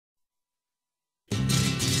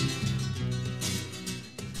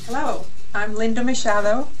Hello, I'm Linda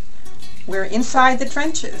Machado. We're inside the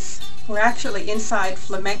trenches. We're actually inside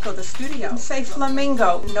Flamenco, the studio. Say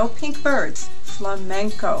flamingo, no pink birds.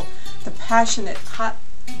 Flamenco, the passionate, hot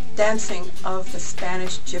dancing of the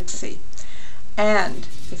Spanish gypsy. And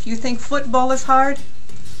if you think football is hard,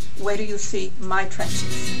 wait till you see my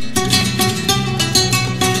trenches.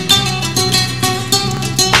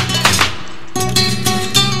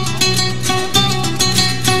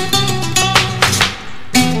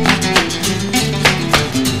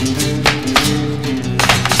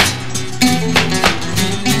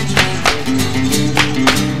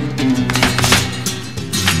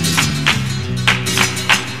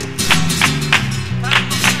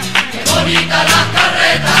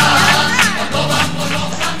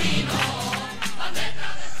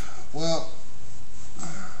 Well,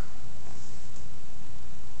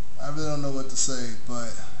 I really don't know what to say,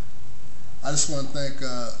 but I just want to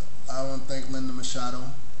thank Linda Machado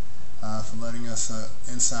for letting us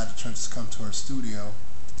inside the trenches come to her studio.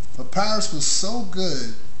 But Paris was so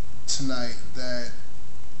good tonight that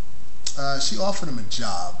she offered him a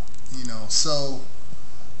job, you know. So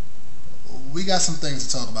we got some things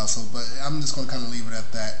to talk about. But I'm just going to kind of leave it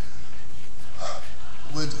at that.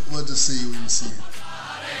 We'll just see you when you see it.